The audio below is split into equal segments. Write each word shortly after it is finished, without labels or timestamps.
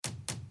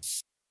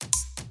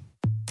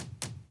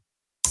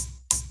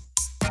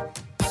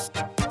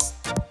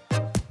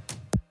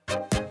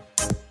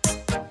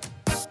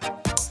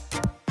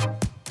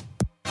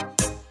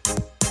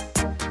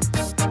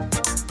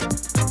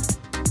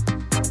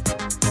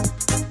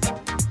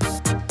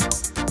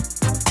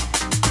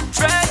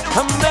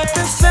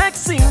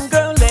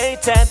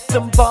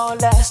some ball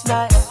last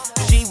night.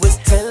 She was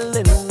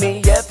telling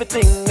me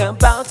everything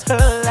about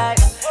her life.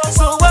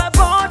 So I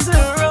bought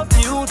her a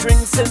few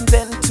drinks and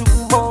then 2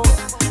 more.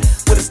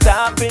 Would've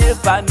stopped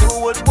if I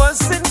knew what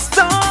was in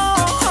store.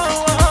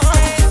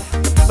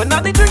 But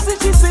now the drinks that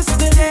she's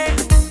sipping,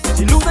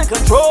 she losing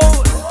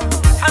control.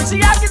 And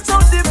she acting so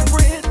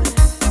different.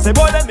 Say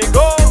boy let me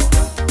go.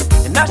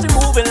 And now she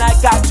moving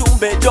like a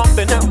Jumbe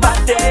jumping her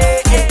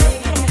body.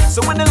 So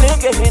when the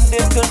liquor hit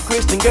this good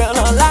Christian girl,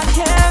 all I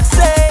can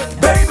say,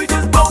 baby,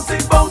 just bounce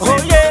it, bounce it.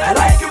 Oh yeah, I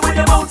like it when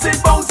you bounce it,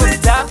 bounce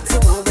it. Talk to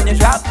me when you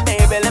drop,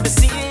 baby. Let me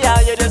see how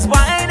you just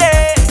whine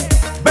it.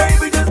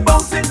 Baby, just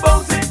bounce it,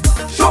 bounce it.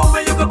 Show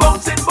me you can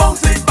bounce it,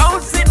 bounce it.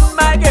 Bounce it,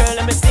 my girl.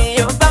 Let me see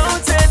you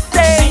bounce it.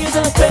 She's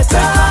a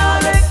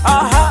FETAHOLIC, a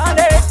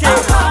holic, a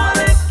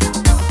holic.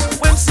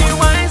 When she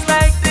whines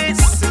like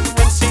this, and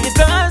when she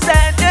does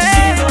that,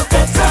 She's a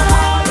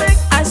FETAHOLIc,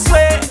 I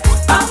swear,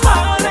 a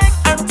holic.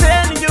 I'm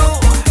telling you,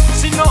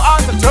 she know how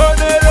to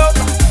turn it up.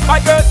 My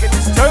girl can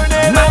just turn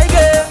it up. My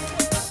girl,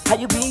 how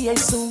you be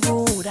so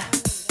rude?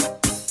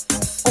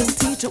 Won't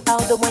teach you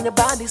out there when your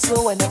body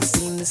so I never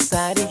seen the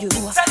side of you.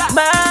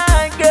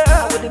 My girl,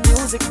 how with the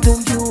music do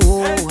you?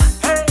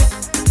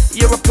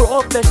 You're a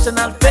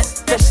professional,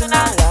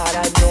 Lord, I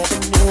never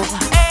knew.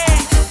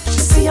 She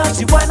see how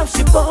she wind up,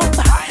 she bump.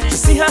 She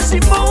see how she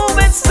move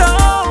it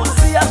slow.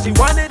 See how she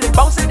wind it and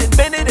bounce it and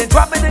bend it and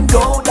drop it and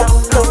go down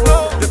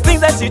low. The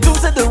things that she do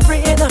to the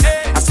rhythm,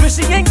 I swear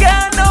she ain't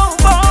got no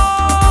bones.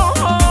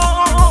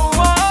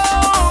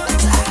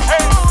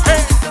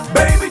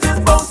 Baby,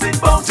 just bounce it,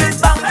 bounce it.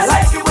 I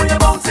like it when you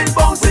bounce it,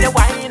 bounce When you it.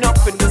 wind up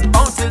and just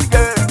bounce it,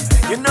 girl,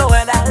 you know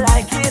what I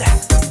like it.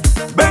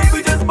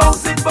 Baby, just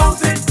bounce it,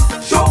 bounce it.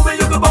 Show me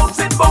you can bounce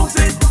it, bounce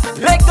it.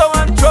 Let go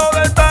and throw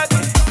it back.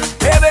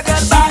 Baby,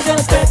 girl, back. She's a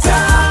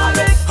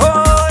FETAHOLIc, Oh,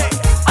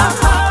 a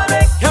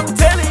holic. I'm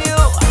telling you,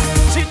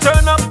 she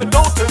turn up and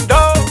don't turn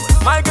down.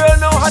 My girl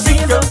know how to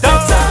She's a get down.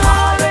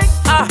 FETAHOLIc,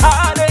 A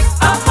holic,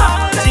 a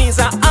holic. she's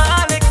a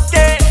holic,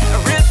 yeah, a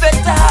real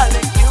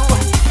FETAHOLIc. You,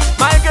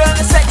 my girl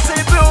is sexy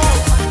blue.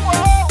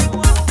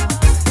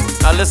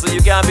 Now listen,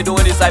 you can't be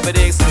doing this type of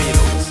things to me, you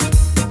know.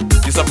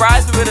 You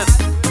surprised me with this.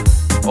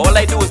 All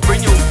I do is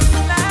bring you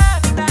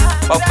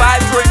about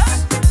 5 drinks.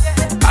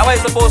 How are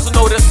you supposed to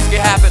know this can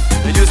happen?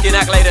 And you just can't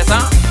act like this,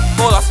 huh?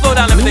 Hold on, slow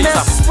down, let me tell you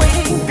something.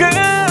 Sweet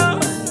girl,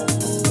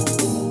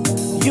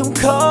 you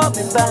caught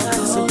me by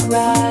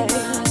surprise.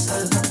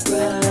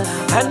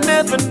 I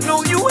never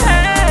knew you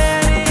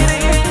had it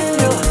in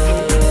you.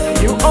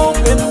 You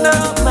opened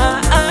up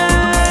my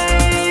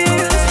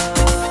eyes.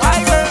 My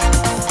girl,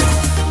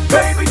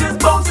 Baby, just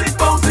bounce it,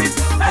 bounce it.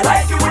 I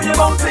like it when you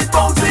bounce it,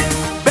 bounce it.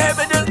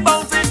 baby, just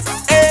bounce it.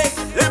 Hey,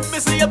 let me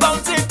see you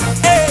bounce it.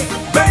 Hey,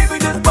 Baby,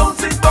 just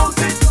bounce it, bounce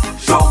it.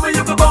 Show me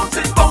you can bounce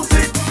it, bounce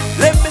it.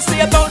 let me see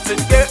you bounce it,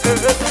 girl.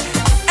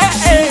 Hey,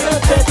 She's a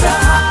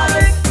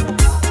FETAHOLIc,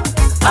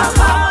 a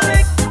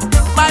holic.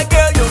 my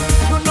girl, you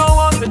know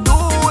how to do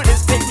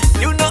this thing.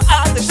 You know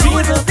how to do She's a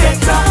this thing.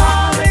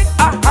 FETAHOLIc,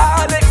 A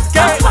holic, a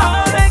yeah.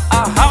 holic. A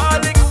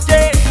holic,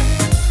 yeah.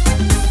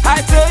 I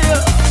tell you,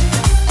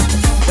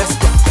 let's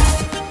go.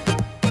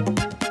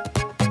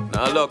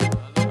 Now look,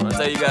 I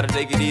tell you, gotta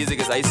take it easy,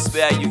 cause I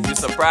swear you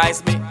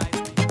surprised me.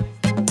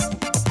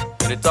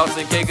 When it talks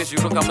in cakes, you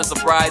don't come and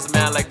surprise a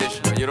man like this.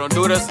 You don't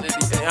do this,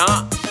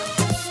 huh?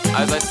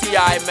 As a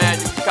CI man,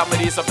 you come with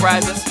these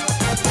surprises.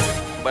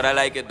 But I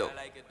like it though.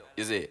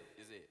 You see?